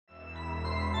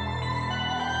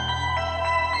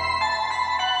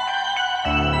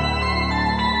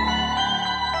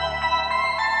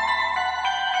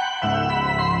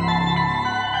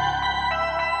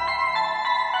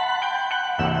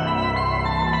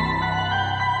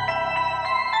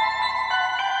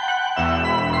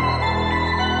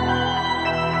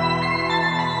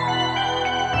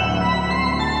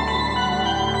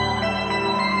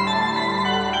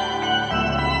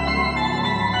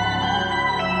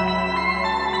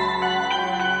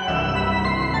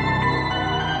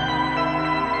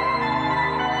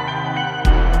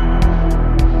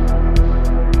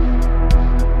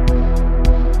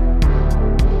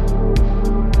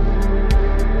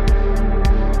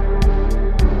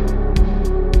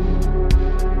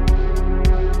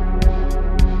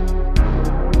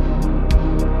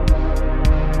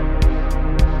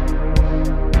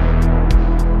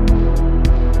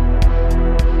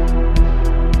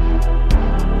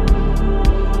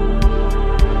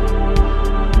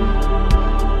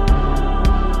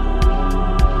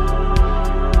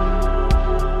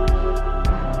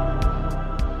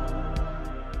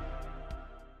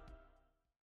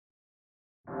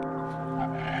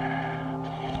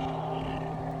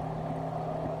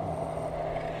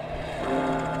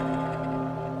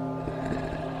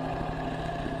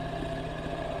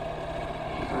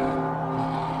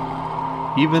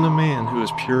Even a man who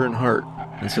is pure in heart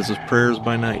and says his prayers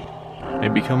by night may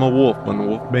become a wolf when the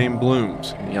wolfbane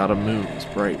blooms and the autumn moon is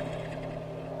bright.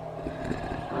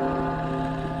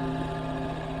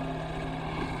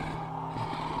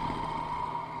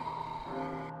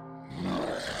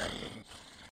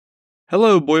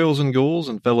 Hello, boils and ghouls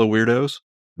and fellow weirdos,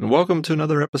 and welcome to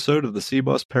another episode of the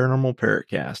C-Bus Paranormal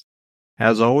Paracast.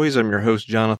 As always, I'm your host,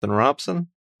 Jonathan Robson,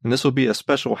 and this will be a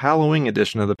special Halloween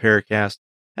edition of the Paracast,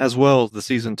 as well as the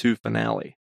Season 2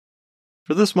 finale.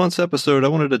 For this month's episode, I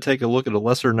wanted to take a look at a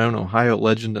lesser-known Ohio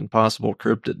legend and possible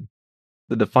cryptid,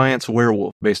 the Defiance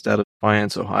werewolf based out of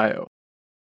Defiance, Ohio.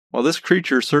 While this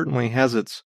creature certainly has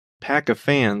its pack of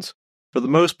fans, for the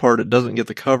most part it doesn't get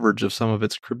the coverage of some of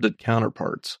its cryptid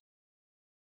counterparts.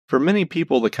 For many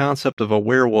people, the concept of a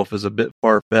werewolf is a bit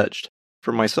far-fetched,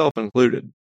 for myself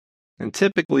included, and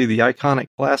typically the iconic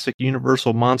classic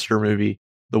Universal monster movie,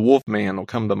 The Wolfman, will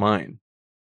come to mind.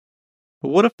 But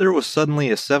what if there was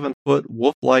suddenly a 7-foot,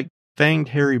 wolf-like, fanged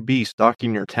hairy beast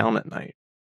stalking your town at night?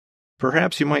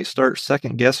 Perhaps you might start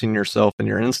second-guessing yourself and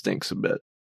your instincts a bit.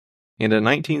 And in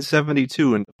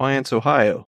 1972 in Defiance,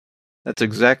 Ohio, that's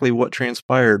exactly what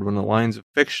transpired when the lines of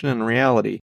fiction and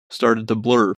reality started to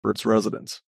blur for its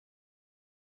residents.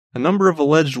 A number of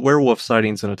alleged werewolf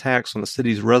sightings and attacks on the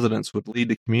city's residents would lead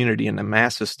the community into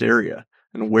mass hysteria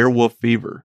and werewolf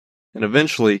fever, and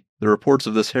eventually the reports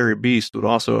of this hairy beast would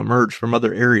also emerge from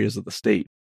other areas of the state.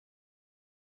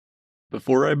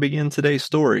 Before I begin today's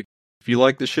story, if you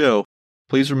like the show,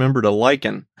 please remember to like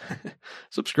and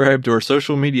subscribe to our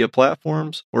social media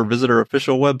platforms or visit our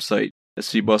official website at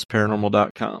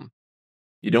cbusparanormal.com.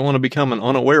 You don't want to become an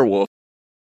unaware wolf,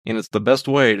 and it's the best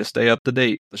way to stay up to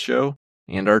date with the show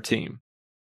and our team.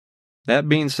 That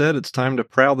being said, it's time to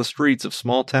prowl the streets of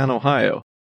small-town Ohio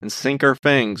and sink our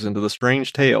fangs into the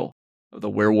strange tale of the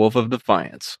Werewolf of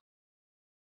Defiance.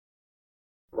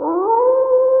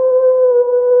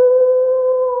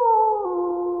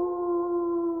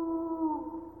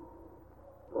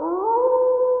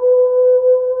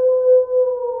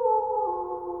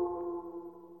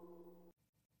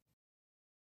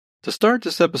 To start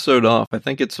this episode off, I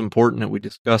think it's important that we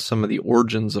discuss some of the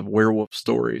origins of werewolf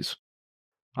stories.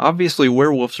 Obviously,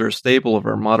 werewolves are a staple of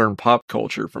our modern pop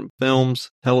culture from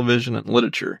films, television, and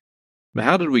literature. But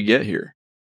how did we get here?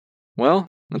 Well,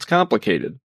 it's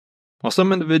complicated. While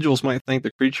some individuals might think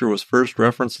the creature was first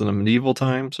referenced in the medieval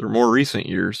times or more recent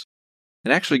years,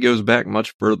 it actually goes back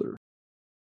much further.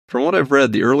 From what I've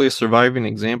read, the earliest surviving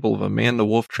example of a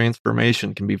man-to-wolf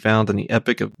transformation can be found in the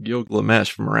Epic of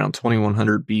Gilgamesh from around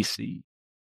 2100 BC.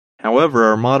 However,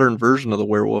 our modern version of the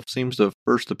werewolf seems to have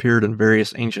first appeared in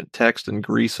various ancient texts in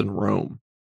Greece and Rome.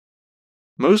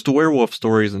 Most werewolf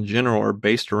stories in general are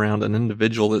based around an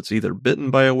individual that's either bitten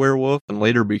by a werewolf and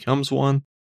later becomes one,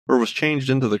 or was changed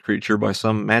into the creature by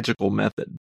some magical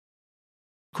method.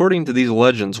 According to these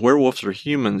legends, werewolves are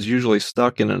humans usually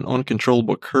stuck in an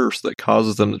uncontrollable curse that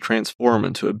causes them to transform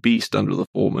into a beast under the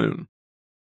full moon.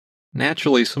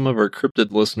 Naturally, some of our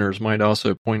cryptid listeners might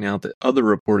also point out that other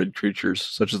reported creatures,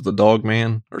 such as the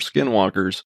Dogman or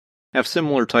Skinwalkers, have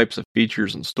similar types of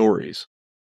features and stories.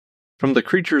 From the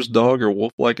creature's dog or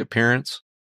wolf-like appearance,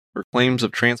 or claims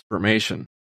of transformation,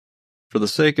 for the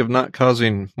sake of not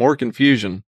causing more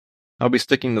confusion, I'll be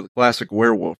sticking to the classic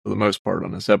werewolf for the most part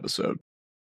on this episode.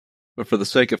 But for the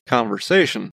sake of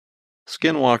conversation,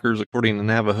 skinwalkers, according to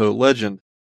Navajo legend,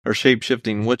 are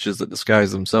shape-shifting witches that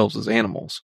disguise themselves as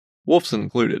animals, wolves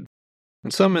included,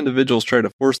 and some individuals try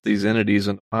to force these entities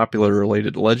into popular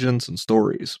related legends and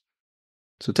stories.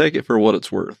 So take it for what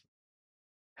it's worth.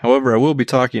 However, I will be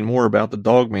talking more about the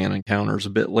Dogman encounters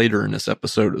a bit later in this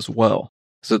episode as well,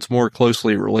 as it's more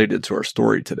closely related to our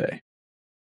story today.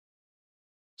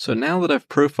 So now that I've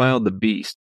profiled the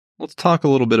beast, let's talk a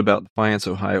little bit about Defiance,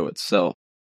 Ohio itself.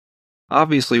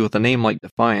 Obviously, with a name like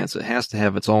Defiance, it has to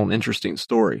have its own interesting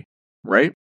story,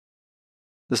 right?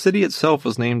 The city itself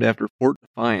was named after Fort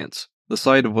Defiance, the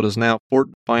site of what is now Fort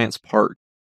Defiance Park.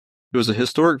 It was a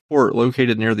historic fort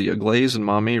located near the Aglaé and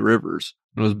Maumee rivers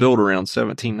and was built around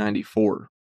 1794.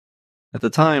 At the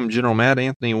time, General Mad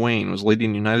Anthony Wayne was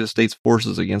leading United States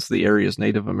forces against the area's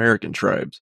Native American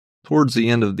tribes towards the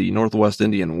end of the Northwest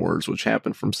Indian Wars, which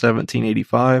happened from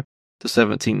 1785 to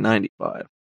 1795.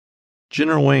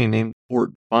 General Wayne named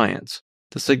Fort Defiance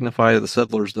to signify the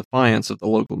settlers' defiance of the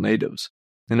local natives,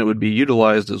 and it would be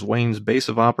utilized as Wayne's base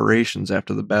of operations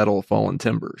after the Battle of Fallen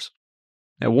Timbers.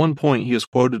 At one point, he is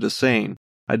quoted as saying,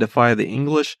 "I defy the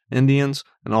English, Indians,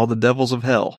 and all the devils of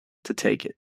hell to take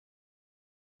it."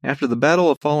 After the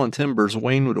Battle of Fallen Timbers,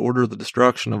 Wayne would order the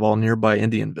destruction of all nearby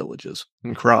Indian villages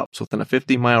and crops within a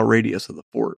 50-mile radius of the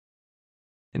fort.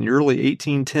 In the early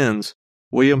 1810s,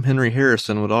 William Henry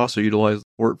Harrison would also utilize the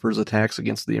fort for his attacks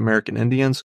against the American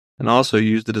Indians and also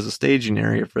used it as a staging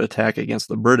area for attack against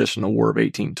the British in the War of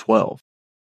 1812.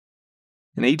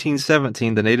 In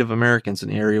 1817, the Native Americans in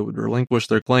the area would relinquish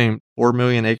their claim to 4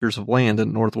 million acres of land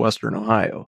in northwestern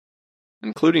Ohio,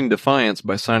 including Defiance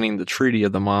by signing the Treaty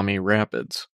of the Maumee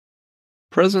Rapids.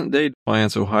 Present-day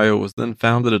Defiance, Ohio was then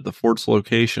founded at the fort's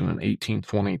location in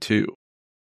 1822.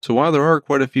 So while there are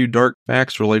quite a few dark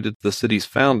facts related to the city's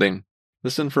founding,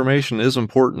 this information is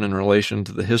important in relation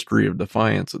to the history of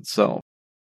Defiance itself.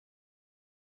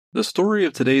 The story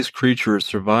of today's creature has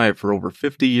survived for over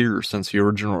 50 years since the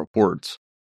original reports,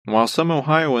 and while some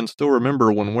Ohioans still remember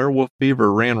when werewolf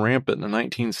fever ran rampant in the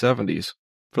 1970s,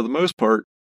 for the most part,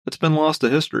 it's been lost to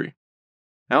history.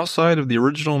 Outside of the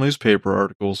original newspaper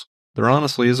articles, there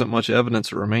honestly isn't much evidence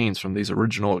that remains from these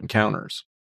original encounters,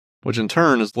 which in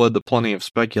turn has led to plenty of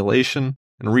speculation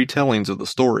and retellings of the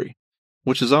story,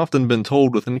 which has often been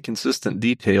told with inconsistent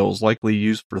details likely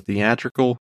used for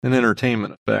theatrical and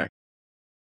entertainment effect.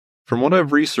 From what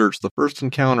I've researched, the first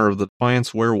encounter of the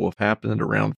Defiance werewolf happened at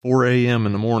around 4 a.m.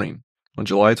 in the morning on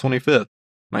July 25th,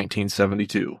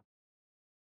 1972.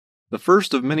 The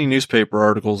first of many newspaper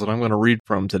articles that I'm going to read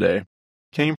from today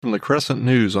came from the Crescent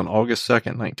News on August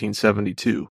 2nd,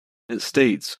 1972. It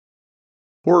states,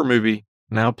 "Horror movie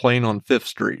now playing on 5th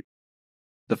Street.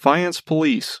 Defiance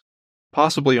police,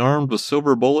 possibly armed with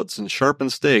silver bullets and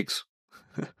sharpened stakes,"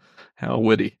 how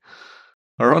witty,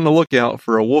 "are on the lookout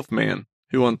for a wolfman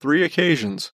who on 3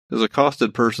 occasions has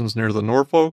accosted persons near the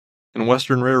Norfolk and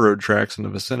Western Railroad tracks in the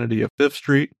vicinity of 5th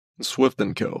Street and Swift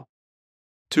 & Co.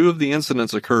 2 of the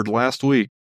incidents occurred last week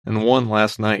and 1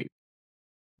 last night.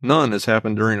 None has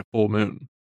happened during a full moon.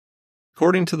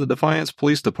 According to the Defiance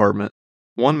Police Department,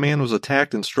 1 man was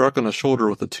attacked and struck on the shoulder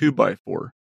with a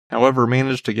 2x4, however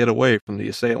managed to get away from the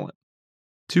assailant.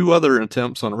 2 other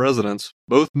attempts on residents,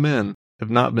 both men, have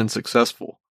not been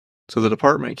successful, so the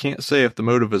department can't say if the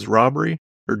motive is robbery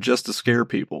or just to scare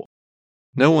people.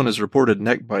 No one has reported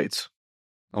neck bites.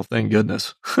 Oh, thank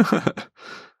goodness.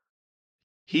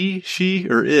 He, she,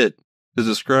 or it is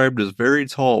described as very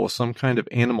tall with some kind of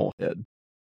animal head.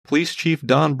 Police Chief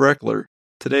Don Breckler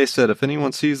today said if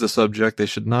anyone sees the subject, they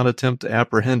should not attempt to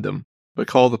apprehend him, but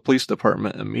call the police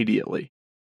department immediately,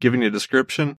 giving a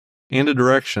description and a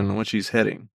direction in which he's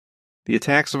heading. The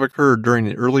attacks have occurred during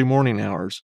the early morning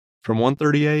hours, from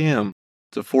 1:30 a.m.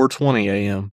 to 4:20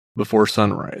 a.m. before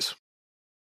sunrise.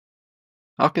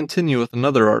 I'll continue with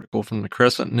another article from the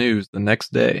Crescent News the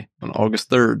next day on August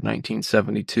 3rd,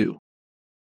 1972.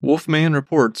 Wolfman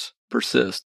reports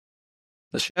persist.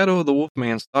 The shadow of the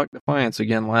Wolfman stalked Defiance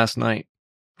again last night.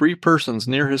 3 persons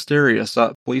near Hysteria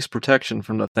sought police protection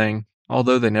from the thing,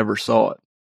 although they never saw it.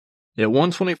 At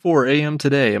 1:24 a.m.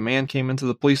 today, a man came into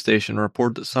the police station and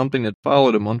reported that something had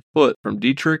followed him on foot from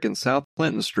Dietrich and South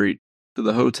Clinton Street to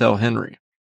the Hotel Henry.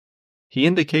 He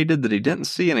indicated that he didn't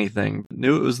see anything, but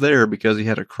knew it was there because he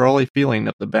had a crawly feeling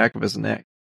up the back of his neck.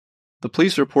 The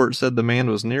police report said the man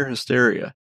was near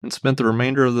Hysteria and spent the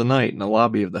remainder of the night in the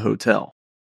lobby of the hotel.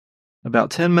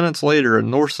 About 10 minutes later, a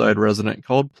Northside resident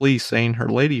called police saying her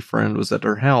lady friend was at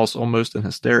her house almost in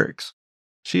hysterics.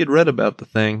 She had read about the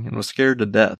thing and was scared to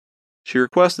death. She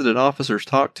requested that officers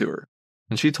talk to her,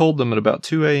 and she told them at about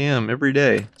 2 a.m. every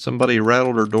day somebody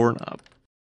rattled her doorknob.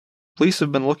 Police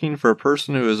have been looking for a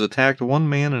person who has attacked 1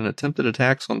 man and attempted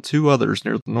attacks on 2 others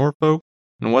near the Norfolk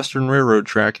and Western Railroad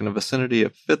track in the vicinity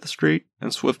of 5th Street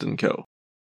and Swift & Co.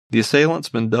 The assailant's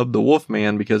been dubbed the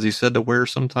Wolfman because he's said to wear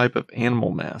some type of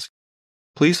animal mask.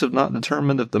 Police have not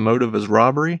determined if the motive is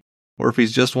robbery or if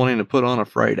he's just wanting to put on a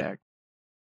fright act.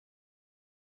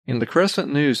 And the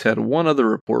Crescent News had 1 other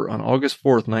report on August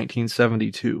 4th,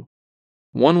 1972.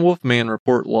 1 Wolfman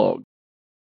report logged.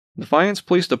 The Defiance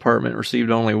Police Department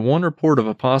received only 1 report of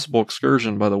a possible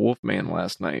excursion by the Wolfman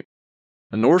last night.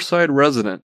 A Northside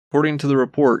resident, according to the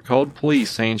report, called police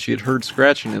saying she had heard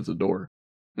scratching at the door,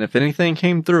 and if anything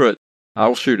came through it,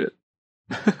 I'll shoot it.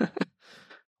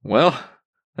 Well,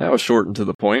 that was short and to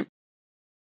the point.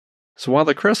 So while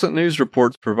the Crescent News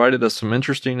reports provided us some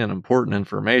interesting and important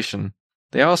information,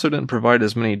 they also didn't provide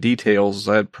as many details as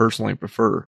I'd personally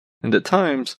prefer, and at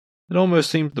times, it almost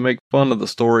seemed to make fun of the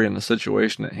story and the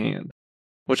situation at hand,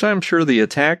 which I'm sure the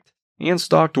attacked and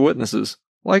stalked witnesses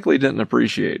likely didn't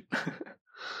appreciate.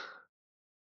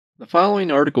 The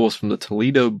following article is from the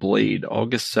Toledo Blade,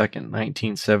 August 2nd,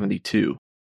 1972,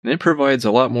 and it provides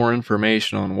a lot more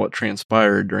information on what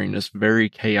transpired during this very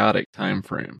chaotic time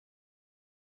frame.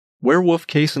 Werewolf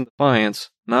case in Defiance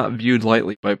not viewed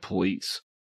lightly by police.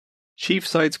 Chief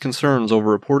cites concerns over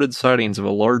reported sightings of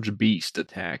a large beast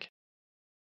attack.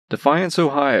 Defiance,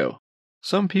 Ohio.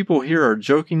 Some people here are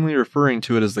jokingly referring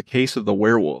to it as the case of the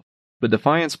werewolf, but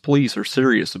Defiance police are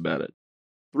serious about it.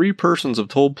 3 persons have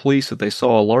told police that they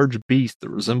saw a large beast that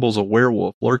resembles a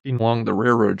werewolf lurking along the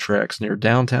railroad tracks near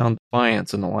downtown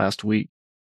Defiance in the last week.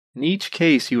 In each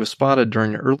case, he was spotted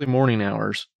during the early morning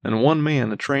hours, and one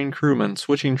man, a train crewman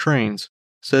switching trains,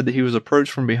 said that he was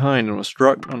approached from behind and was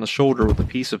struck on the shoulder with a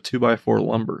piece of 2x4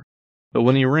 lumber. But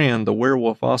when he ran, the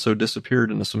werewolf also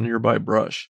disappeared into some nearby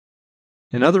brush.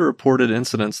 In other reported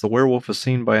incidents, the werewolf was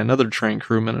seen by another train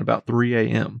crewman at about 3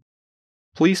 a.m.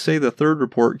 Police say the third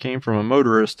report came from a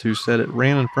motorist who said it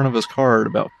ran in front of his car at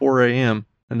about 4 a.m.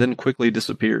 and then quickly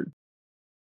disappeared.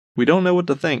 "We don't know what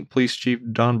to think," Police Chief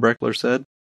Don Breckler said.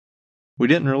 "We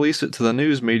didn't release it to the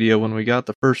news media when we got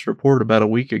the first report about a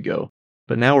week ago,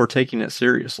 but now we're taking it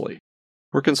seriously.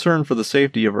 We're concerned for the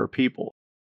safety of our people."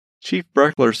 Chief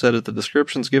Breckler said that the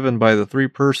descriptions given by the 3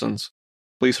 persons,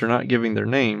 police are not giving their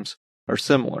names, are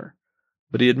similar,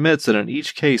 but he admits that in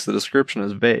each case the description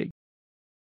is vague.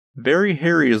 "Very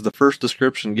hairy" is the first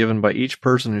description given by each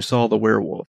person who saw the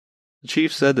werewolf. The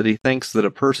chief said that he thinks that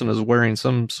a person is wearing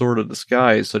some sort of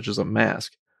disguise such as a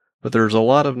mask, but there's a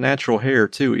lot of natural hair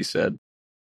too, he said.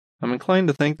 "I'm inclined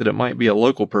to think that it might be a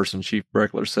local person," Chief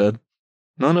Breckler said.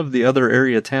 "None of the other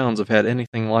area towns have had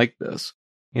anything like this,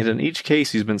 and in each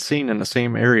case he's been seen in the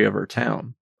same area of our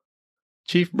town."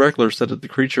 Chief Breckler said that the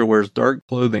creature wears dark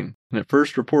clothing, and at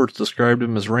first reports described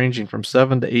him as ranging from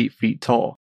 7 to 8 feet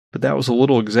tall, but that was a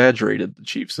little exaggerated, the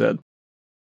chief said.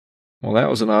 Well, that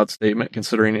was an odd statement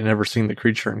considering he'd never seen the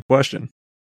creature in question,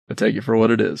 but take it for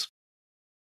what it is.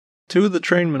 2 of the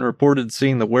trainmen reported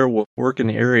seeing the werewolf work in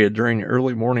the area during the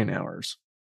early morning hours.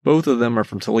 Both of them are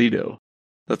from Toledo.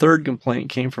 The third complaint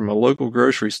came from a local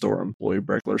grocery store employee,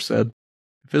 Breckler said.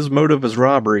 If his motive is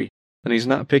robbery, then he's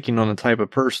not picking on the type of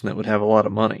person that would have a lot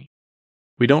of money.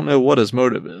 We don't know what his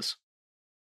motive is.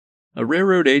 A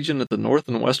railroad agent at the North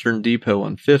and Western Depot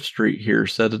on 5th Street here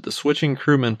said that the switching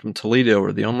crewmen from Toledo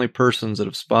are the only persons that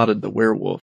have spotted the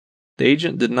werewolf. The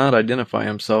agent did not identify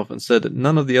himself and said that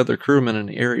none of the other crewmen in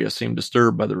the area seemed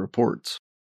disturbed by the reports.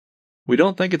 We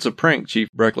don't think it's a prank, Chief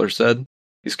Breckler said.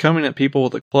 He's coming at people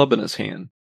with a club in his hand.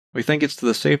 We think it's to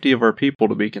the safety of our people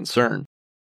to be concerned.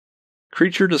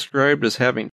 Creature described as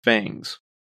having fangs.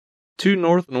 2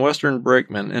 North and Western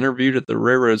brakemen interviewed at the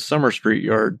railroad's Summer Street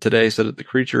yard today said that the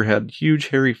creature had huge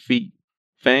hairy feet,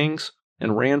 fangs,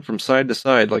 and ran from side to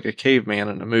side like a caveman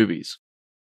in the movies.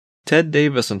 Ted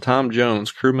Davis and Tom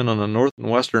Jones, crewmen on the North and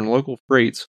Western local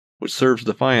freights, which serves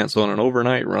Defiance on an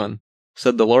overnight run,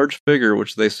 said the large figure,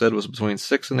 which they said was between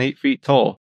 6 and 8 feet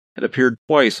tall, had appeared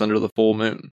twice under the full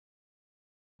moon.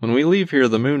 When we leave here,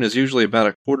 the moon is usually about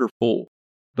a quarter full,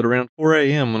 but around 4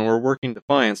 a.m. when we're working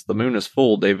Defiance, the moon is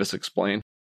full, Davis explained.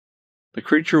 The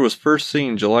creature was first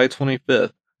seen July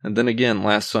 25th, and then again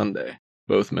last Sunday,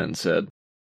 both men said.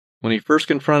 When he first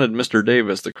confronted Mr.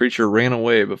 Davis, the creature ran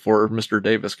away before Mr.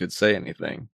 Davis could say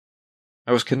anything.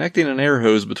 I was connecting an air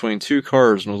hose between 2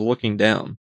 cars and was looking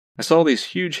down. I saw these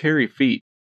huge hairy feet,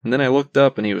 and then I looked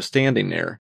up and he was standing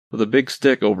there, with a big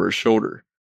stick over his shoulder.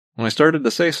 When I started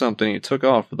to say something, he took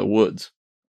off for the woods.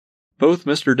 Both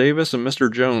Mr. Davis and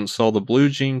Mr. Jones saw the blue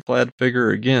jean-clad figure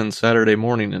again Saturday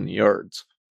morning in the yards.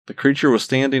 The creature was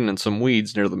standing in some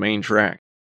weeds near the main track.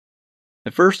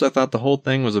 At first I thought the whole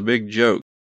thing was a big joke,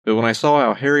 but when I saw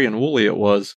how hairy and woolly it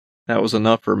was, that was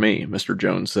enough for me, Mr.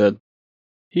 Jones said.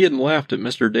 He had laughed at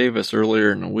Mr. Davis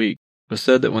earlier in the week, but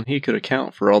said that when he could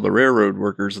account for all the railroad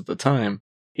workers at the time,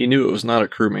 he knew it was not a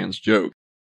crewman's joke.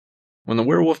 When the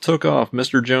werewolf took off,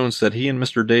 Mr. Jones said he and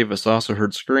Mr. Davis also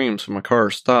heard screams from a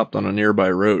car stopped on a nearby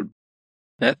road.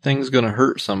 That thing's gonna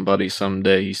hurt somebody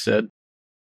someday, he said.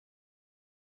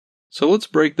 So let's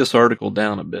break this article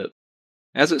down a bit.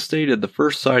 As it stated, the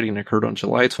first sighting occurred on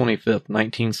July 25th,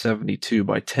 1972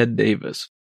 by Ted Davis,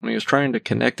 when he was trying to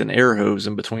connect an air hose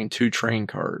in between 2 train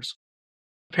cars.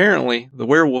 Apparently, the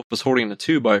werewolf was holding a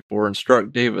 2x4 and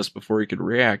struck Davis before he could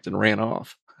react and ran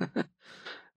off.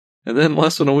 And then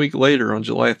less than a week later, on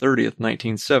July 30th,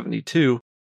 1972,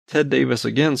 Ted Davis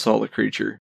again saw the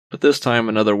creature, but this time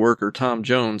another worker, Tom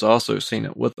Jones, also seen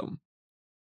it with him.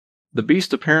 The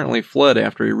beast apparently fled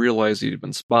after he realized he'd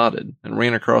been spotted and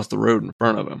ran across the road in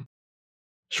front of him.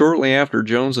 Shortly after,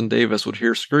 Jones and Davis would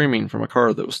hear screaming from a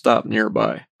car that was stopped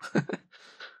nearby.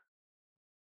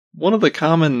 One of the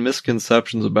common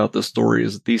misconceptions about this story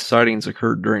is that these sightings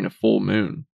occurred during a full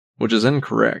moon, which is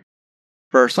incorrect.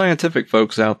 For our scientific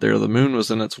folks out there, the moon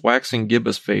was in its waxing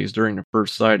gibbous phase during the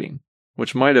first sighting,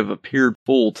 which might have appeared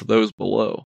full to those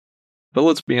below. But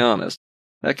let's be honest,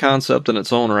 that concept in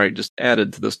its own right just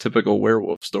added to this typical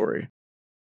werewolf story.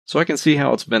 So I can see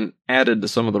how it's been added to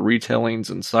some of the retellings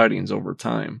and sightings over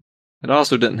time. It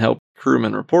also didn't help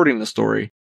crewmen reporting the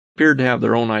story appeared to have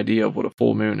their own idea of what a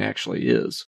full moon actually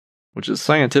is, which is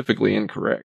scientifically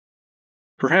incorrect.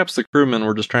 Perhaps the crewmen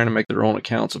were just trying to make their own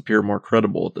accounts appear more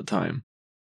credible at the time.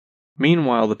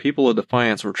 Meanwhile, the people of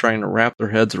Defiance were trying to wrap their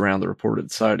heads around the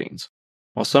reported sightings.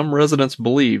 While some residents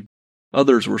believed,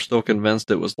 others were still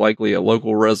convinced it was likely a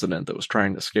local resident that was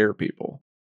trying to scare people.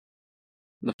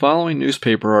 The following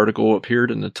newspaper article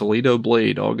appeared in the Toledo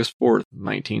Blade August 4th,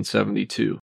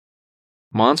 1972.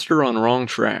 Monster on wrong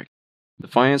track.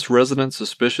 Defiance residents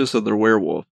suspicious of their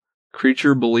werewolf.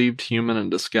 Creature believed human in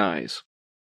disguise.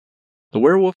 The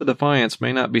werewolf of Defiance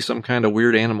may not be some kind of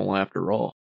weird animal after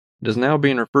all. It is now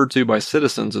being referred to by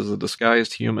citizens as a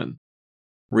disguised human.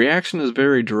 Reaction has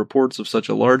varied to reports of such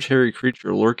a large hairy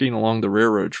creature lurking along the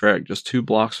railroad track just 2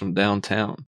 blocks from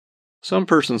downtown. Some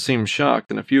persons seemed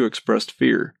shocked and a few expressed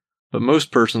fear, but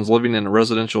most persons living in a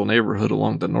residential neighborhood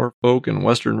along the Norfolk and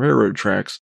Western Railroad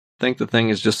tracks think the thing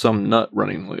is just some nut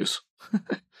running loose.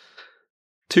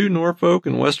 2 Norfolk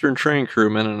and Western train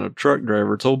crewmen and a truck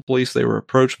driver told police they were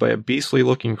approached by a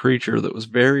beastly-looking creature that was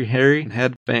very hairy and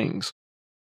had fangs.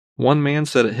 One man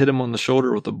said it hit him on the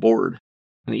shoulder with a board.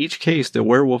 In each case, the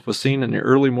werewolf was seen in the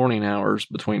early morning hours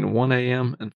between 1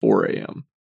 a.m. and 4 a.m.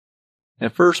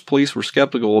 At first, police were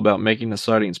skeptical about making the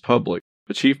sightings public,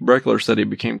 but Chief Breckler said he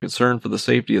became concerned for the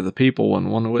safety of the people when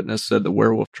one witness said the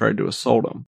werewolf tried to assault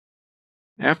him.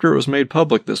 After it was made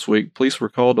public this week, police were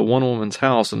called to one woman's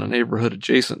house in a neighborhood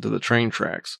adjacent to the train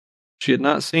tracks. She had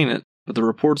not seen it, but the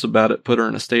reports about it put her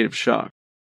in a state of shock.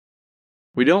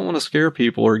 "We don't want to scare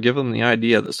people or give them the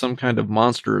idea that some kind of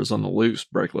monster is on the loose,"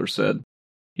 Breckler said.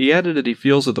 He added that he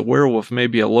feels that the werewolf may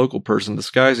be a local person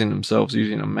disguising themselves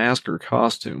using a mask or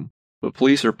costume, but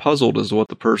police are puzzled as to what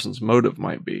the person's motive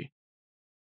might be.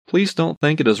 Police don't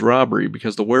think it is robbery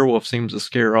because the werewolf seems to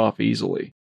scare off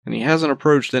easily, and he hasn't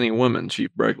approached any women, Chief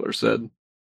Breckler said.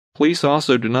 Police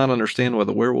also do not understand why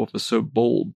the werewolf is so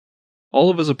bold. All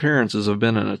of his appearances have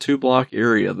been in a 2-block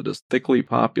area that is thickly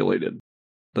populated.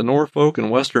 The Norfolk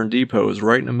and Western Depot is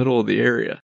right in the middle of the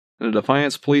area, and the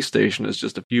Defiance police station is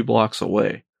just a few blocks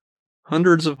away.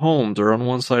 Hundreds of homes are on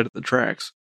one side of the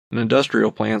tracks, and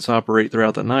industrial plants operate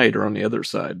throughout the night or on the other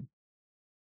side.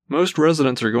 Most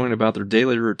residents are going about their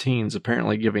daily routines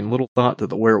apparently giving little thought to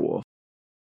the werewolf.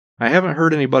 "I haven't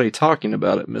heard anybody talking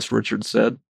about it," Miss Richards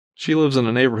said. She lives in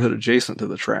a neighborhood adjacent to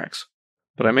the tracks,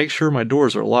 but I make sure my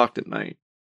doors are locked at night.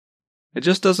 "It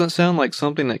just doesn't sound like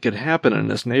something that could happen in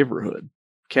this neighborhood,"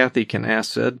 Kathy Canass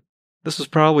said. "This is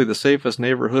probably the safest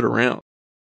neighborhood around."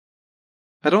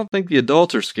 "I don't think the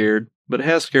adults are scared, but it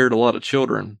has scared a lot of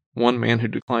children," one man who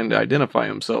declined to identify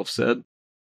himself said.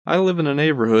 "I live in a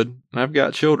neighborhood, and I've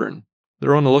got children.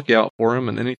 They're on the lookout for him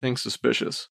and anything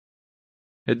suspicious."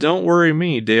 "It don't worry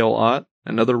me, Dale Ott,"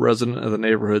 another resident of the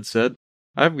neighborhood said.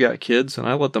 "I've got kids, and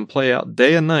I let them play out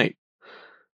day and night."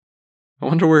 I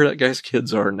wonder where that guy's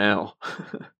kids are now.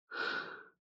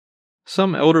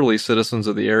 Some elderly citizens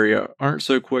of the area aren't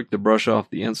so quick to brush off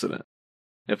the incident.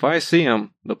 "If I see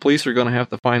him, the police are going to have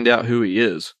to find out who he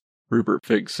is," Rupert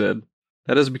Figg said.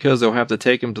 "That is because they'll have to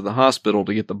take him to the hospital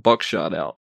to get the buckshot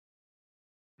out."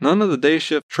 None of the day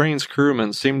shift train's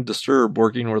crewmen seemed disturbed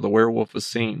working where the werewolf was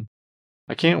seen.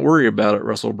 "I can't worry about it,"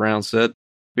 Russell Brown said. "If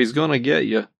he's going to get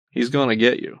you, he's going to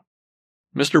get you."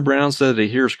 Mr. Brown said he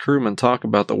hears crewmen talk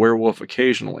about the werewolf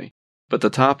occasionally, but the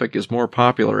topic is more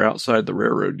popular outside the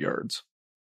railroad yards.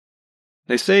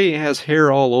 "They say he has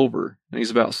hair all over, and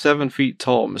he's about 7 feet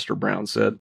tall," Mr. Brown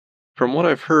said. "From what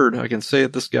I've heard, I can say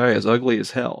that this guy is ugly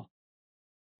as hell."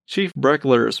 Chief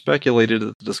Breckler has speculated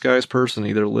that the disguised person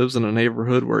either lives in a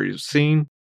neighborhood where he's seen,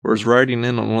 or is riding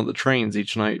in on one of the trains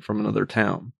each night from another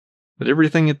town. But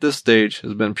everything at this stage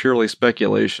has been purely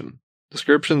speculation.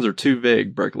 Descriptions are too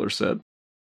vague, Breckler said.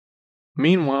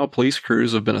 Meanwhile, police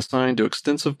crews have been assigned to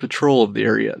extensive patrol of the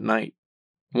area at night.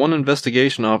 One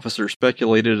investigation officer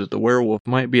speculated that the werewolf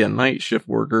might be a night shift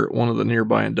worker at one of the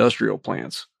nearby industrial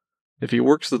plants. If he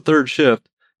works the 3rd shift,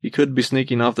 he could be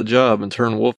sneaking off the job and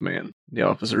turn wolfman, the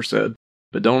officer said,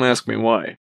 but don't ask me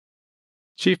why.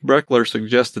 Chief Breckler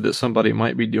suggested that somebody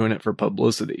might be doing it for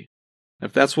publicity.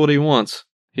 If that's what he wants,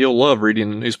 he'll love reading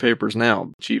the newspapers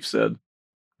now, the chief said.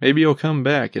 Maybe he'll come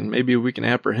back and maybe we can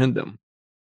apprehend him.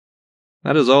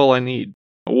 That is all I need,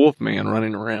 a wolfman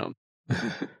running around.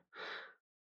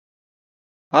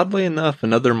 Oddly enough,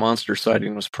 another monster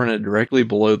sighting was printed directly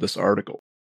below this article.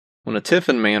 When a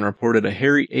Tiffin man reported a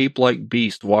hairy ape-like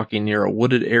beast walking near a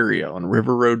wooded area on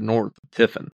River Road north of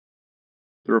Tiffin.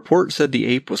 The report said the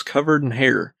ape was covered in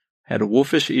hair, had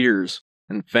wolfish ears,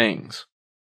 and fangs.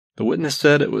 The witness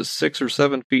said it was 6 or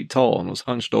 7 feet tall and was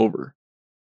hunched over.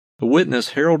 The witness,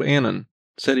 Harold Annan,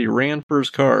 said he ran for his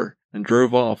car and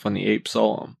drove off when the ape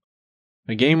saw him.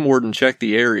 A game warden checked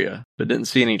the area, but didn't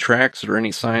see any tracks or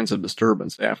any signs of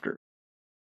disturbance after.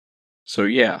 So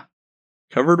yeah,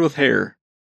 covered with hair,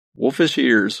 wolfish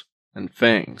ears, and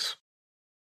fangs.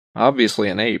 Obviously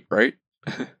an ape, right?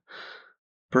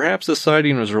 Perhaps the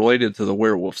sighting was related to the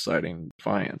werewolf sighting in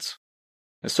Defiance.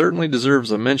 It certainly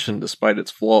deserves a mention despite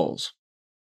its flaws.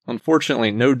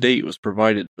 Unfortunately, no date was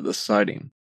provided for this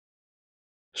sighting.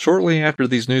 Shortly after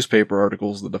these newspaper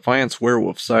articles, the Defiance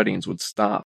werewolf sightings would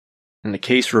stop, and the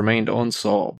case remained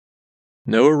unsolved.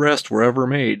 No arrests were ever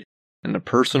made, and the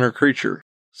person or creature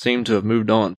seemed to have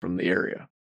moved on from the area.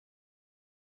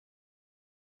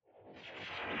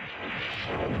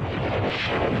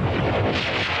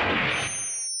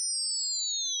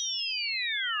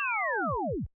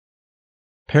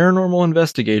 Paranormal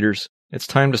investigators, it's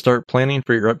time to start planning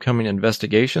for your upcoming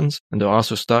investigations and to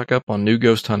also stock up on new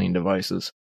ghost hunting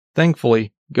devices.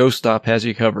 Thankfully, Ghost Stop has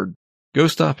you covered.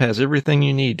 Ghost Stop has everything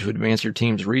you need to advance your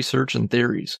team's research and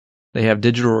theories. They have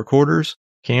digital recorders,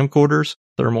 camcorders,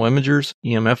 thermal imagers,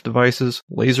 EMF devices,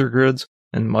 laser grids,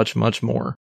 and much, much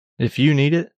more. If you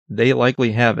need it, they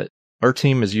likely have it. Our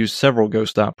team has used several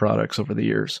Ghost Stop products over the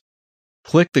years.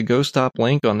 Click the Ghost Stop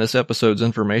link on this episode's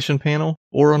information panel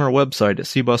or on our website at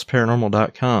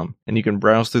cbusparanormal.com, and you can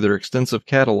browse through their extensive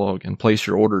catalog and place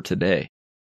your order today.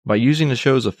 By using the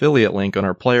show's affiliate link on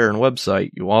our player and website,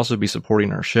 you'll also be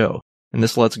supporting our show, and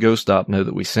this lets Ghost Stop know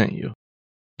that we sent you.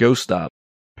 Ghost Stop,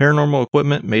 paranormal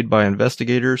equipment made by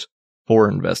investigators for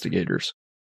investigators.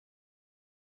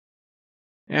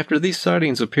 After these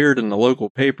sightings appeared in the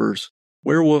local papers,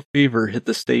 werewolf fever hit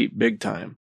the state big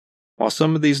time. While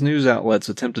some of these news outlets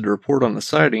attempted to report on the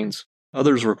sightings,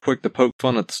 others were quick to poke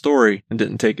fun at the story and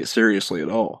didn't take it seriously at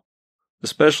all,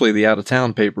 especially the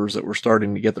out-of-town papers that were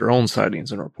starting to get their own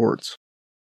sightings and reports.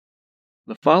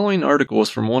 The following article is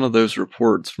from one of those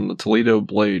reports from the Toledo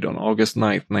Blade on August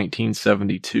 9,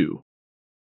 1972.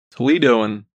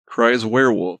 Toledoan cries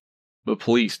werewolf, but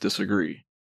police disagree.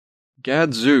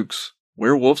 Gadzooks,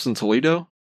 werewolves in Toledo?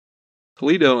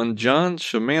 Toledoan John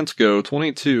Shamansko,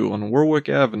 22, on Warwick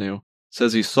Avenue,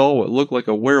 says he saw what looked like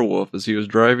a werewolf as he was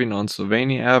driving on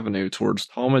Sylvania Avenue towards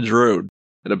Talmadge Road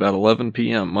at about 11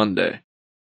 p.m. Monday.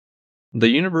 The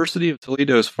University of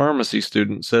Toledo's pharmacy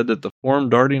student said that the form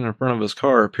darting in front of his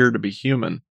car appeared to be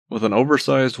human, with an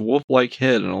oversized wolf-like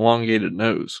head and elongated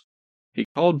nose. He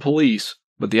called police,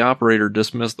 but the operator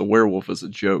dismissed the werewolf as a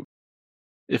joke.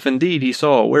 If indeed he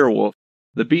saw a werewolf,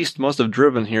 the beast must have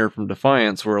driven here from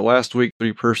Defiance, where last week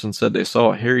 3 persons said they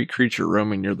saw a hairy creature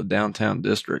roaming near the downtown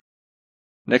district.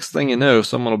 Next thing you know,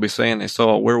 someone will be saying they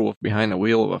saw a werewolf behind the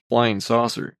wheel of a flying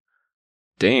saucer.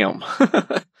 Damn.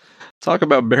 Talk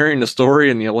about burying the story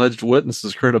and the alleged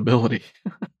witness's credibility.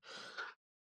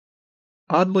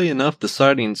 Oddly enough, the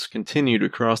sightings continued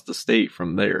across the state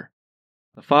from there.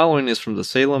 The following is from the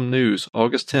Salem News,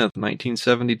 August 10,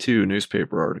 1972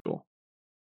 newspaper article.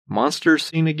 Monsters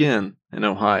seen again in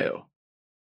Ohio.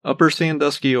 Upper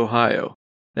Sandusky, Ohio.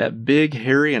 That big,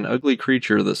 hairy, and ugly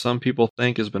creature that some people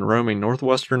think has been roaming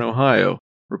northwestern Ohio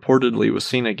reportedly was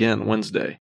seen again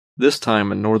Wednesday, this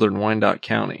time in northern Wyandotte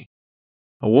County.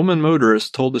 A woman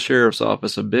motorist told the sheriff's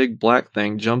office a big black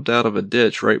thing jumped out of a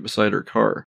ditch right beside her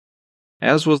car,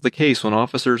 as was the case when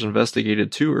officers investigated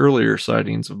 2 earlier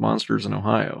sightings of monsters in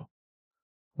Ohio.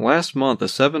 Last month, a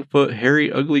 7-foot,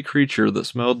 hairy, ugly creature that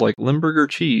smelled like Limburger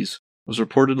cheese was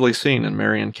reportedly seen in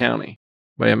Marion County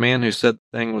by a man who said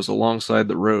the thing was alongside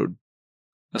the road.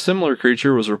 A similar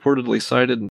creature was reportedly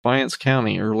sighted in Defiance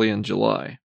County early in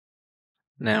July.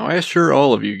 Now, I assure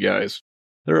all of you guys,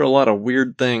 there are a lot of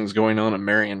weird things going on in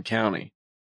Marion County,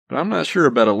 but I'm not sure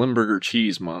about a Limburger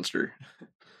cheese monster.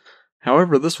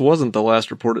 However, this wasn't the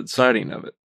last reported sighting of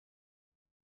it.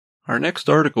 Our next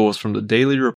article is from the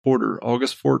Daily Reporter,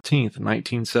 August 14,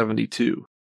 1972.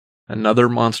 Another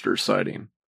monster sighting.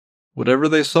 Whatever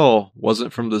they saw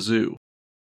wasn't from the zoo.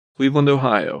 Cleveland,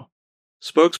 Ohio.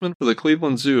 Spokesmen for the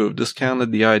Cleveland Zoo have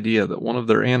discounted the idea that one of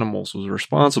their animals was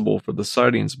responsible for the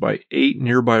sightings by 8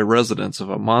 nearby residents of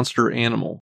a monster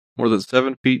animal, more than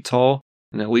 7 feet tall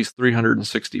and at least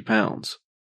 360 pounds.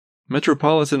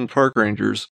 Metropolitan Park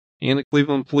Rangers and the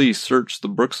Cleveland Police searched the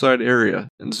Brookside area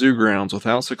and zoo grounds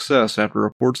without success after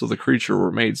reports of the creature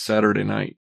were made Saturday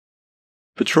night.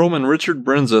 Patrolman Richard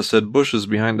Brenza said bushes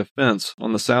behind a fence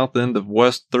on the south end of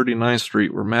West 39th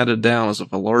Street were matted down as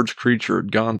if a large creature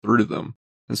had gone through them,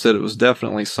 and said it was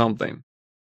definitely something.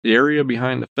 The area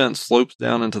behind the fence slopes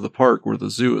down into the park where the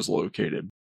zoo is located.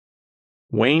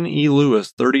 Wayne E.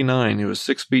 Lewis, 39, who is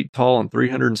 6 feet tall and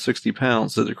 360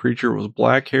 pounds, said the creature was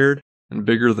black-haired and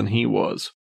bigger than he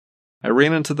was. I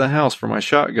ran into the house for my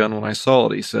shotgun when I saw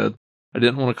it, he said. I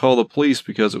didn't want to call the police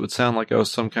because it would sound like I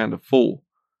was some kind of fool.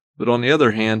 But on the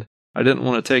other hand, I didn't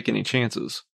want to take any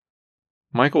chances.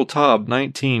 Michael Taub,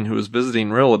 19, who was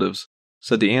visiting relatives,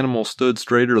 said the animal stood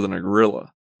straighter than a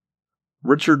gorilla.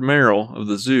 Richard Merrill of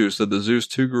the zoo said the zoo's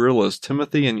two gorillas,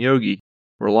 Timothy and Yogi,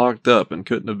 were locked up and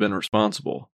couldn't have been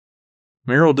responsible.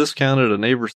 Merrill discounted a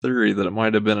neighbor's theory that it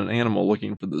might have been an animal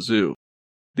looking for the zoo.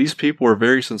 These people are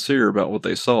very sincere about what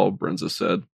they saw, Brenza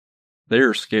said. They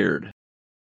are scared.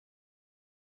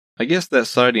 I guess that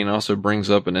sighting also brings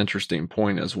up an interesting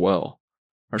point as well.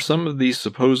 Are some of these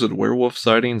supposed werewolf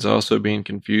sightings also being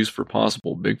confused for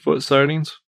possible Bigfoot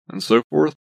sightings, and so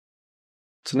forth?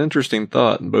 It's an interesting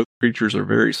thought, and both creatures are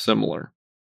very similar.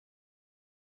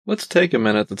 Let's take a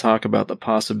minute to talk about the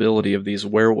possibility of these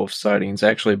werewolf sightings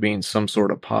actually being some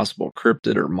sort of possible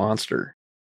cryptid or monster.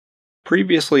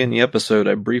 Previously in the episode,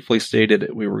 I briefly stated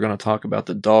that we were going to talk about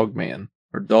the Dogman,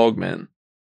 or Dogmen.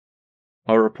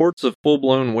 While reports of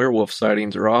full-blown werewolf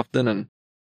sightings are often and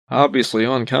obviously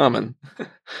uncommon,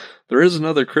 there is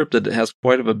another cryptid that has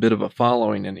quite a bit of a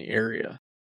following in the area.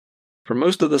 For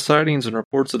most of the sightings and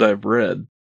reports that I've read,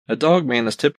 a dogman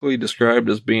is typically described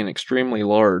as being extremely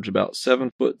large, about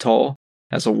 7 foot tall,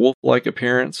 has a wolf-like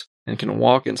appearance, and can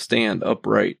walk and stand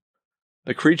upright.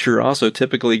 The creature also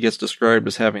typically gets described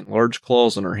as having large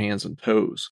claws on her hands and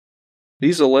toes.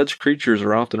 These alleged creatures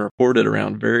are often reported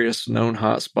around various known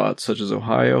hotspots such as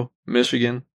Ohio,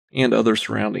 Michigan, and other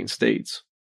surrounding states.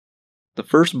 The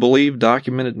first believed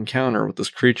documented encounter with this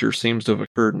creature seems to have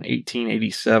occurred in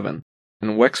 1887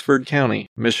 in Wexford County,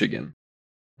 Michigan,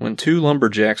 when 2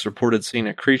 lumberjacks reported seeing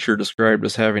a creature described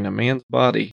as having a man's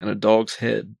body and a dog's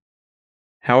head.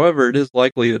 However, it is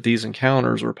likely that these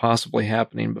encounters were possibly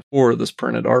happening before this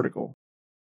printed article.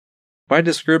 By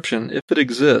description, if it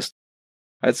exists,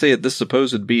 I'd say that this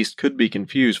supposed beast could be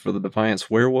confused for the Defiance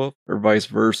werewolf or vice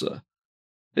versa.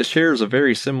 It shares a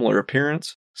very similar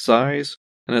appearance, size,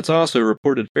 and it's also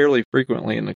reported fairly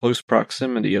frequently in the close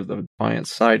proximity of the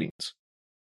Defiance sightings.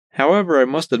 However, I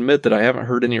must admit that I haven't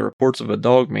heard any reports of a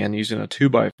dogman using a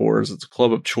 2x4 as its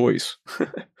club of choice.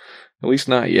 At least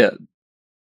not yet.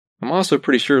 I'm also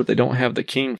pretty sure that they don't have the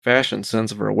keen fashion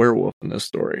sense of a werewolf in this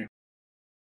story.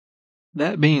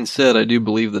 That being said, I do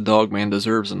believe the dogman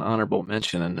deserves an honorable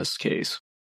mention in this case,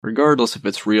 regardless if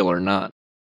it's real or not.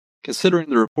 Considering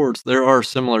the reports, there are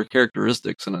similar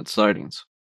characteristics in its sightings.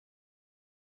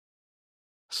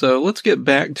 So let's get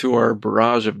back to our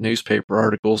barrage of newspaper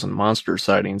articles and monster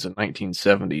sightings in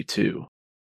 1972.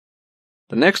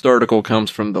 The next article comes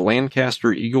from the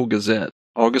Lancaster Eagle Gazette,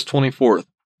 August 24th,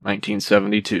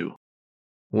 1972.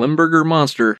 Limburger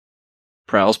monster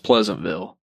prowls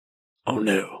Pleasantville. Oh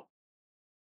no.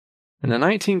 In the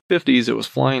 1950s it was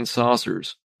flying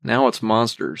saucers, now it's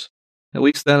monsters. At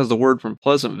least that is the word from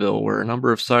Pleasantville, where a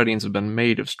number of sightings have been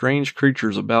made of strange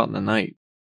creatures about in the night.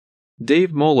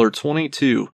 Dave Moeller,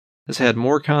 22, has had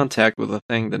more contact with the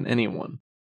thing than anyone.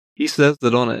 He says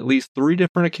that on at least 3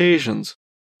 different occasions,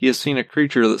 he has seen a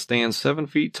creature that stands 7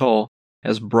 feet tall,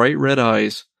 has bright red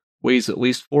eyes, weighs at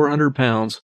least 400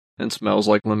 pounds, and smells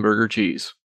like Limburger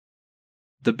cheese.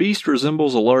 The beast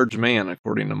resembles a large man,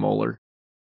 according to Moeller.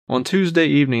 On Tuesday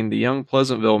evening, the young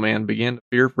Pleasantville man began to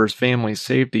fear for his family's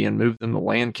safety and moved them to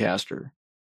Lancaster.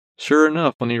 Sure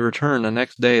enough, when he returned the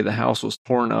next day, the house was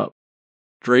torn up.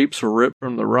 Drapes were ripped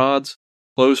from the rods,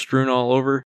 clothes strewn all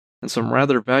over, and some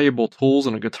rather valuable tools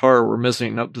and a guitar were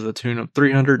missing up to the tune of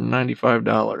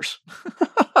 $395.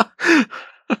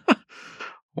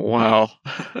 Wow.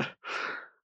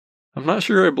 I'm not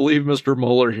sure I believe Mr.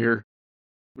 Moeller here,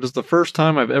 but it's the first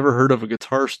time I've ever heard of a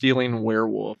guitar-stealing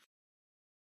werewolf.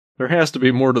 There has to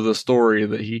be more to the story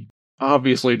that he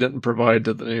obviously didn't provide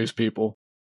to the news people.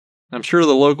 I'm sure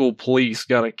the local police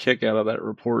got a kick out of that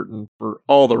report, and for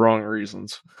all the wrong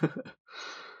reasons.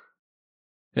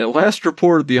 At last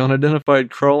report, the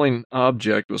unidentified crawling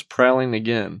object was prowling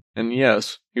again, and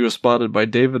yes, he was spotted by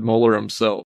David Moeller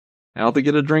himself, out to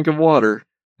get a drink of water,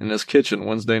 in his kitchen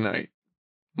Wednesday night.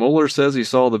 Moeller says he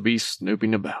saw the beast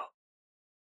snooping about.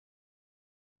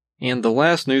 And the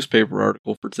last newspaper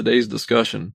article for today's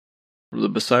discussion, from the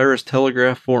Bucyrus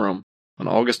Telegraph Forum on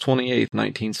August 28,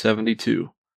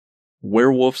 1972.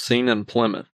 Werewolf seen in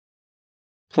Plymouth.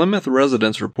 Plymouth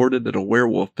residents reported that a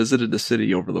werewolf visited the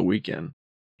city over the weekend.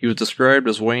 He was described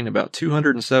as weighing about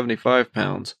 275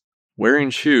 pounds,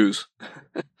 wearing shoes,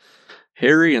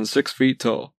 hairy and 6 feet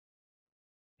tall.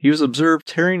 He was observed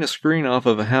tearing a screen off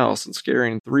of a house and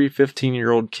scaring 3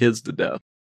 15-year-old kids to death.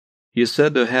 He is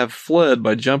said to have fled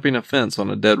by jumping a fence on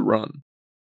a dead run.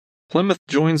 Plymouth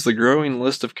joins the growing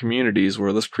list of communities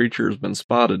where this creature has been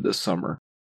spotted this summer.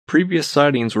 Previous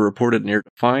sightings were reported near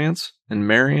Defiance and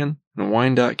Marion and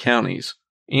Wyandotte counties,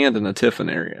 and in the Tiffin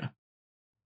area.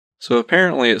 So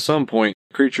apparently at some point,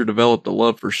 the creature developed a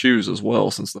love for shoes as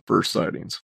well since the first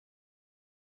sightings.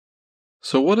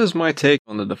 So what is my take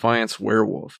on the Defiance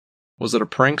werewolf? Was it a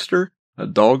prankster? A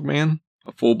dogman?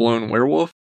 A full-blown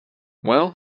werewolf?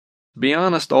 Well, to be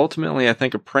honest, ultimately I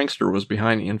think a prankster was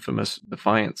behind the infamous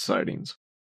Defiance sightings.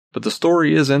 But the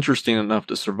story is interesting enough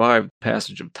to survive the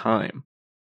passage of time.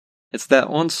 It's that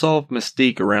unsolved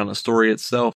mystique around the story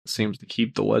itself that seems to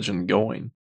keep the legend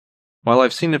going. While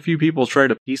I've seen a few people try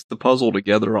to piece the puzzle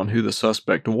together on who the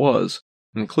suspect was,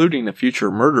 including a future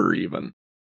murder even,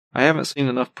 I haven't seen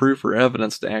enough proof or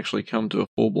evidence to actually come to a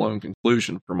full-blown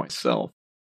conclusion for myself.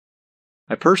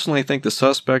 I personally think the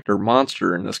suspect or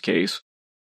monster in this case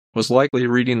was likely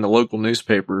reading the local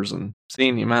newspapers and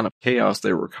seeing the amount of chaos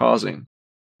they were causing.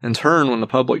 In turn, when the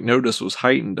public notice was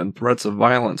heightened and threats of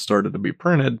violence started to be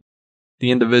printed,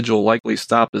 the individual likely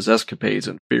stopped his escapades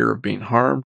in fear of being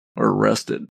harmed or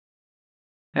arrested.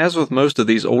 As with most of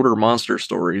these older monster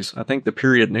stories, I think the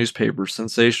period newspapers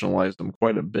sensationalized them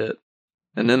quite a bit,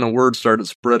 and then the word started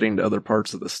spreading to other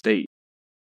parts of the state.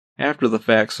 After the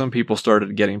fact, some people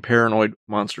started getting paranoid with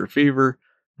monster fever,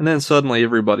 and then suddenly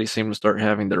everybody seemed to start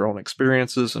having their own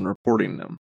experiences and reporting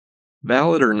them.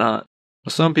 Valid or not,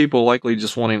 with some people likely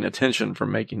just wanting attention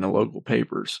from making the local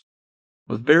papers,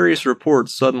 with various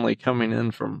reports suddenly coming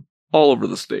in from all over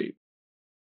the state.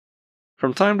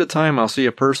 From time to time I'll see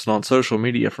a person on social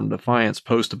media from Defiance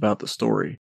post about the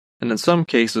story, and in some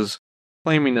cases,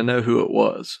 claiming to know who it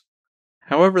was.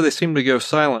 However, they seem to go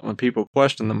silent when people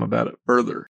question them about it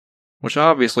further, which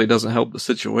obviously doesn't help the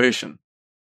situation,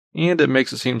 and it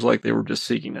makes it seem like they were just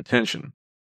seeking attention.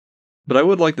 But I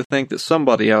would like to think that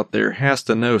somebody out there has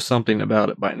to know something about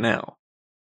it by now.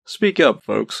 Speak up,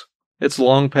 folks. It's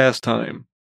long past time,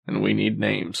 and we need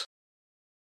names.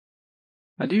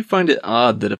 I do find it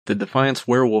odd that if the Defiance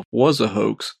werewolf was a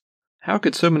hoax, how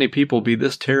could so many people be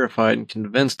this terrified and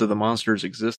convinced of the monster's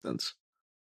existence?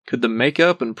 Could the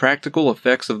makeup and practical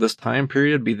effects of this time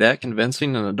period be that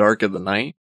convincing in the dark of the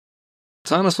night?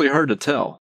 It's honestly hard to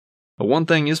tell, but one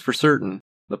thing is for certain,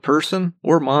 the person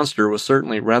or monster was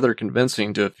certainly rather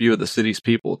convincing to a few of the city's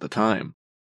people at the time.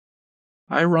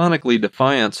 Ironically,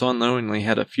 Defiance unknowingly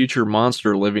had a future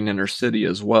monster living in her city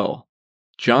as well.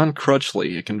 John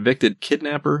Crutchley, a convicted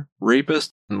kidnapper,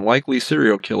 rapist, and likely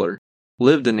serial killer,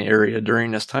 lived in the area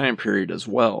during this time period as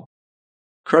well.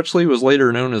 Crutchley was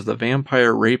later known as the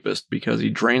Vampire Rapist because he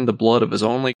drained the blood of his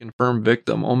only confirmed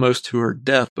victim almost to her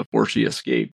death before she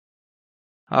escaped.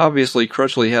 Obviously,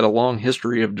 Crutchley had a long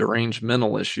history of deranged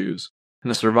mental issues,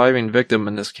 and the surviving victim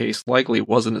in this case likely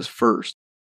wasn't his first.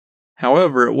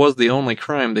 However, it was the only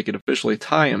crime they could officially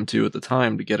tie him to at the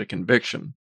time to get a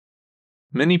conviction.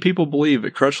 Many people believe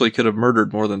that Crutchley could have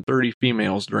murdered more than 30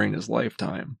 females during his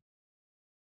lifetime.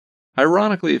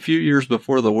 Ironically, a few years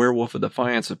before the Werewolf of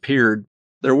Defiance appeared,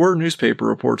 there were newspaper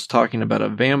reports talking about a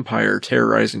vampire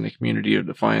terrorizing the community of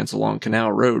Defiance along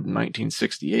Canal Road in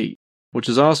 1968, which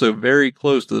is also very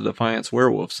close to the Defiance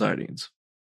werewolf sightings.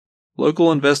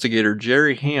 Local investigator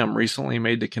Jerry Ham recently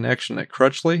made the connection that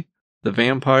Crutchley, the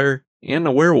vampire, and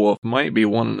the werewolf might be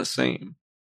one and the same,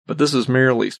 but this is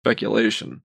merely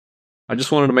speculation. I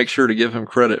just wanted to make sure to give him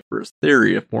credit for his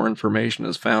theory if more information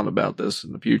is found about this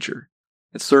in the future.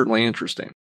 It's certainly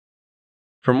interesting.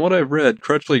 From what I've read,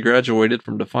 Crutchley graduated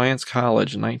from Defiance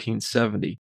College in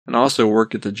 1970 and also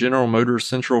worked at the General Motors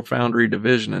Central Foundry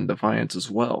Division in Defiance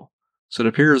as well, so it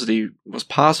appears that he was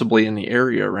possibly in the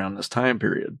area around this time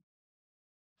period.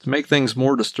 To make things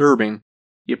more disturbing,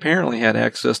 he apparently had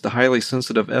access to highly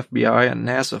sensitive FBI and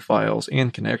NASA files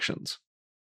and connections.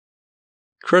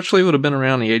 Crutchley would have been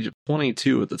around the age of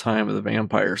 22 at the time of the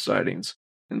vampire sightings,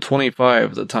 and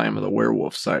 25 at the time of the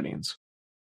werewolf sightings.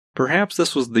 Perhaps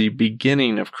this was the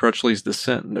beginning of Crutchley's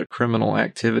descent into criminal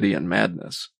activity and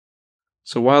madness.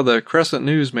 So while the Crescent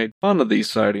News made fun of these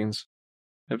sightings,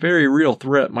 a very real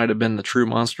threat might have been the true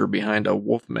monster behind a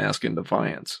wolf mask in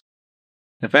Defiance.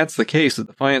 If that's the case, the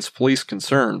Defiance police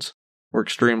concerns were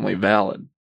extremely valid.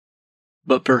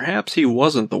 But perhaps he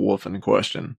wasn't the wolf in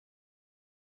question.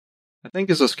 I think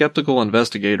as a skeptical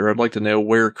investigator, I'd like to know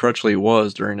where Crutchley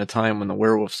was during the time when the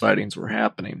werewolf sightings were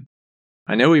happening.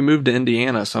 I know he moved to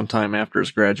Indiana sometime after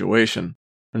his graduation,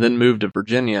 and then moved to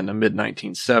Virginia in the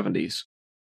mid-1970s.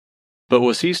 But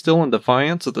was he still in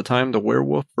Defiance at the time the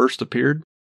werewolf first appeared?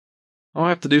 I'll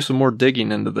have to do some more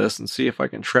digging into this and see if I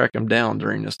can track him down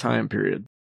during this time period.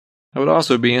 I would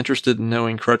also be interested in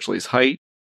knowing Crutchley's height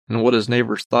and what his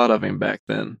neighbors thought of him back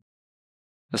then.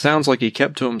 It sounds like he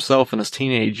kept to himself in his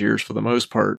teenage years for the most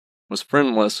part, was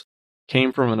friendless,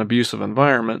 came from an abusive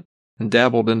environment, and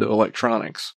dabbled into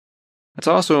electronics. It's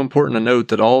also important to note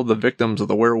that all of the victims of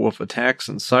the werewolf attacks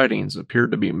and sightings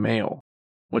appeared to be male,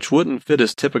 which wouldn't fit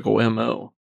his typical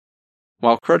MO.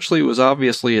 While Crutchley was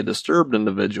obviously a disturbed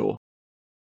individual,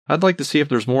 I'd like to see if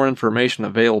there's more information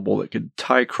available that could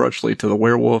tie Crutchley to the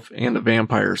werewolf and the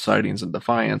vampire sightings in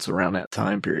Defiance around that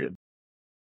time period.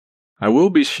 I will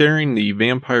be sharing the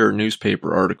vampire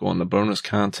newspaper article in the bonus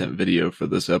content video for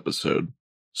this episode,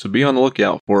 so be on the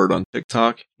lookout for it on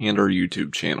TikTok and our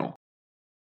YouTube channel.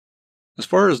 As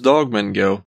far as dogmen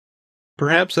go,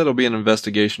 perhaps that'll be an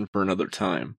investigation for another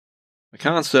time. The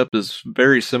concept is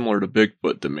very similar to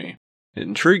Bigfoot to me. It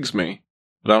intrigues me,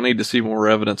 but I'll need to see more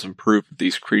evidence and proof that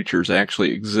these creatures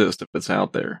actually exist if it's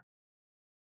out there.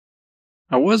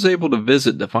 I was able to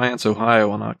visit Defiance,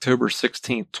 Ohio on October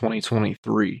 16,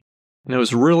 2023, and it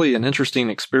was really an interesting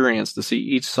experience to see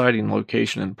each sighting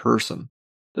location in person.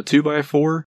 The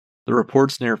 2x4, the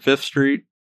reports near 5th Street,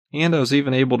 and I was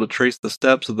even able to trace the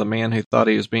steps of the man who thought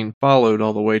he was being followed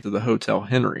all the way to the Hotel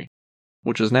Henry,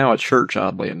 which is now a church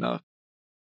oddly enough.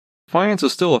 Defiance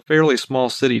is still a fairly small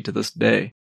city to this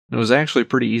day, and it was actually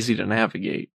pretty easy to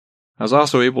navigate. I was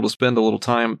also able to spend a little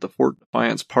time at the Fort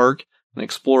Defiance Park and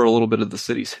explore a little bit of the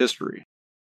city's history.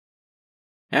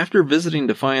 After visiting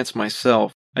Defiance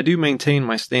myself, I do maintain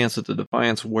my stance that the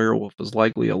Defiance werewolf is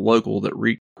likely a local that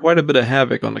wreaked quite a bit of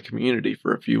havoc on the community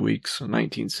for a few weeks in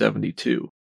 1972.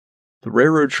 The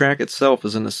railroad track itself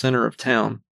is in the center of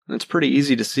town, and it's pretty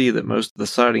easy to see that most of the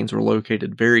sightings were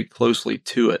located very closely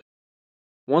to it.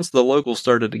 Once the locals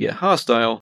started to get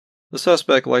hostile, the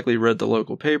suspect likely read the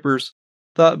local papers,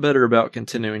 thought better about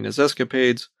continuing his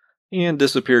escapades, and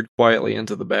disappeared quietly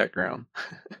into the background.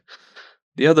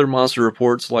 The other monster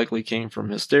reports likely came from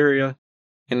hysteria,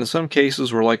 and in some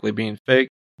cases were likely being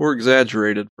faked or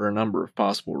exaggerated for a number of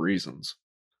possible reasons.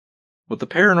 With the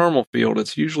paranormal field,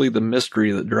 it's usually the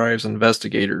mystery that drives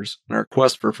investigators in our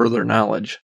quest for further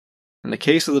knowledge. In the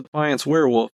case of the Defiance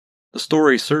werewolf, the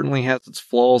story certainly has its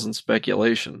flaws and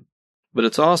speculation, but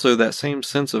it's also that same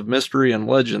sense of mystery and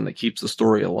legend that keeps the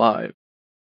story alive,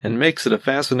 and makes it a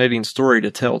fascinating story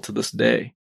to tell to this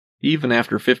day, even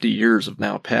after 50 years have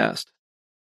now passed.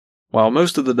 While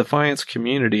most of the Defiance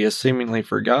community has seemingly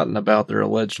forgotten about their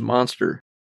alleged monster,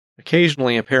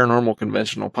 occasionally a paranormal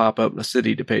convention will pop up in the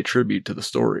city to pay tribute to the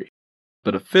story,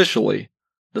 but officially,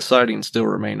 the sightings still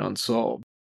remain unsolved.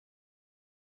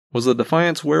 Was the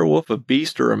Defiance werewolf a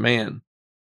beast or a man?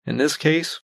 In this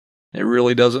case, it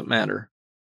really doesn't matter.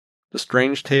 The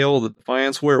strange tale of the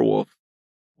Defiance werewolf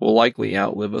will likely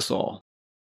outlive us all.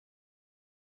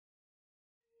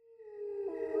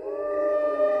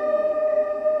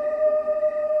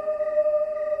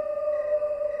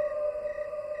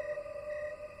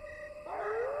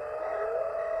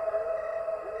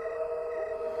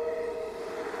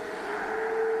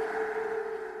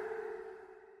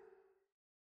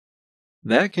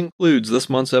 That concludes this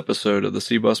month's episode of the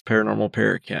C-Bus Paranormal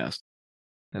Paracast.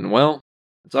 And well,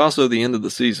 it's also the end of the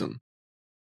season.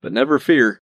 But never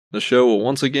fear, the show will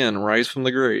once again rise from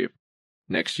the grave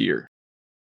next year.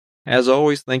 As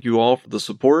always, thank you all for the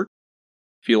support.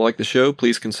 If you like the show,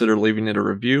 please consider leaving it a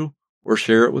review or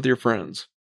share it with your friends.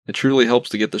 It truly helps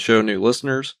to get the show new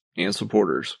listeners and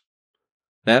supporters.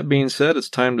 That being said, it's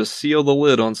time to seal the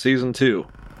lid on Season 2.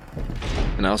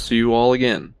 And I'll see you all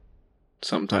again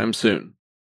sometime soon.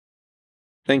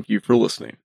 Thank you for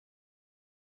listening.